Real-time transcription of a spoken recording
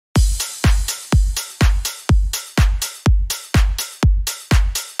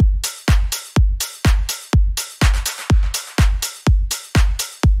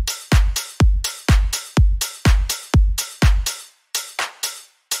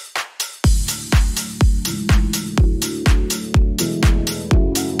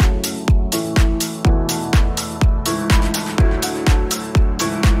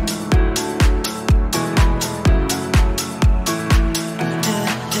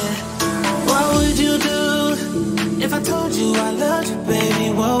you I loved you, baby,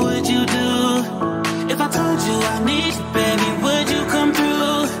 what would you do? If I told you I need you, baby, would you come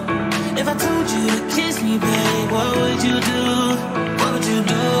through? If I told you to kiss me, baby, what would you do? What would you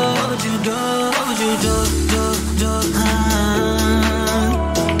do? What would you do? What would you do?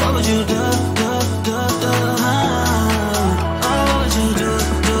 What would you do? What would you do?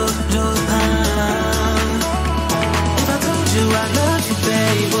 If I told you I loved you,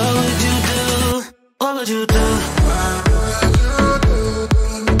 baby, what would you do? What would you do?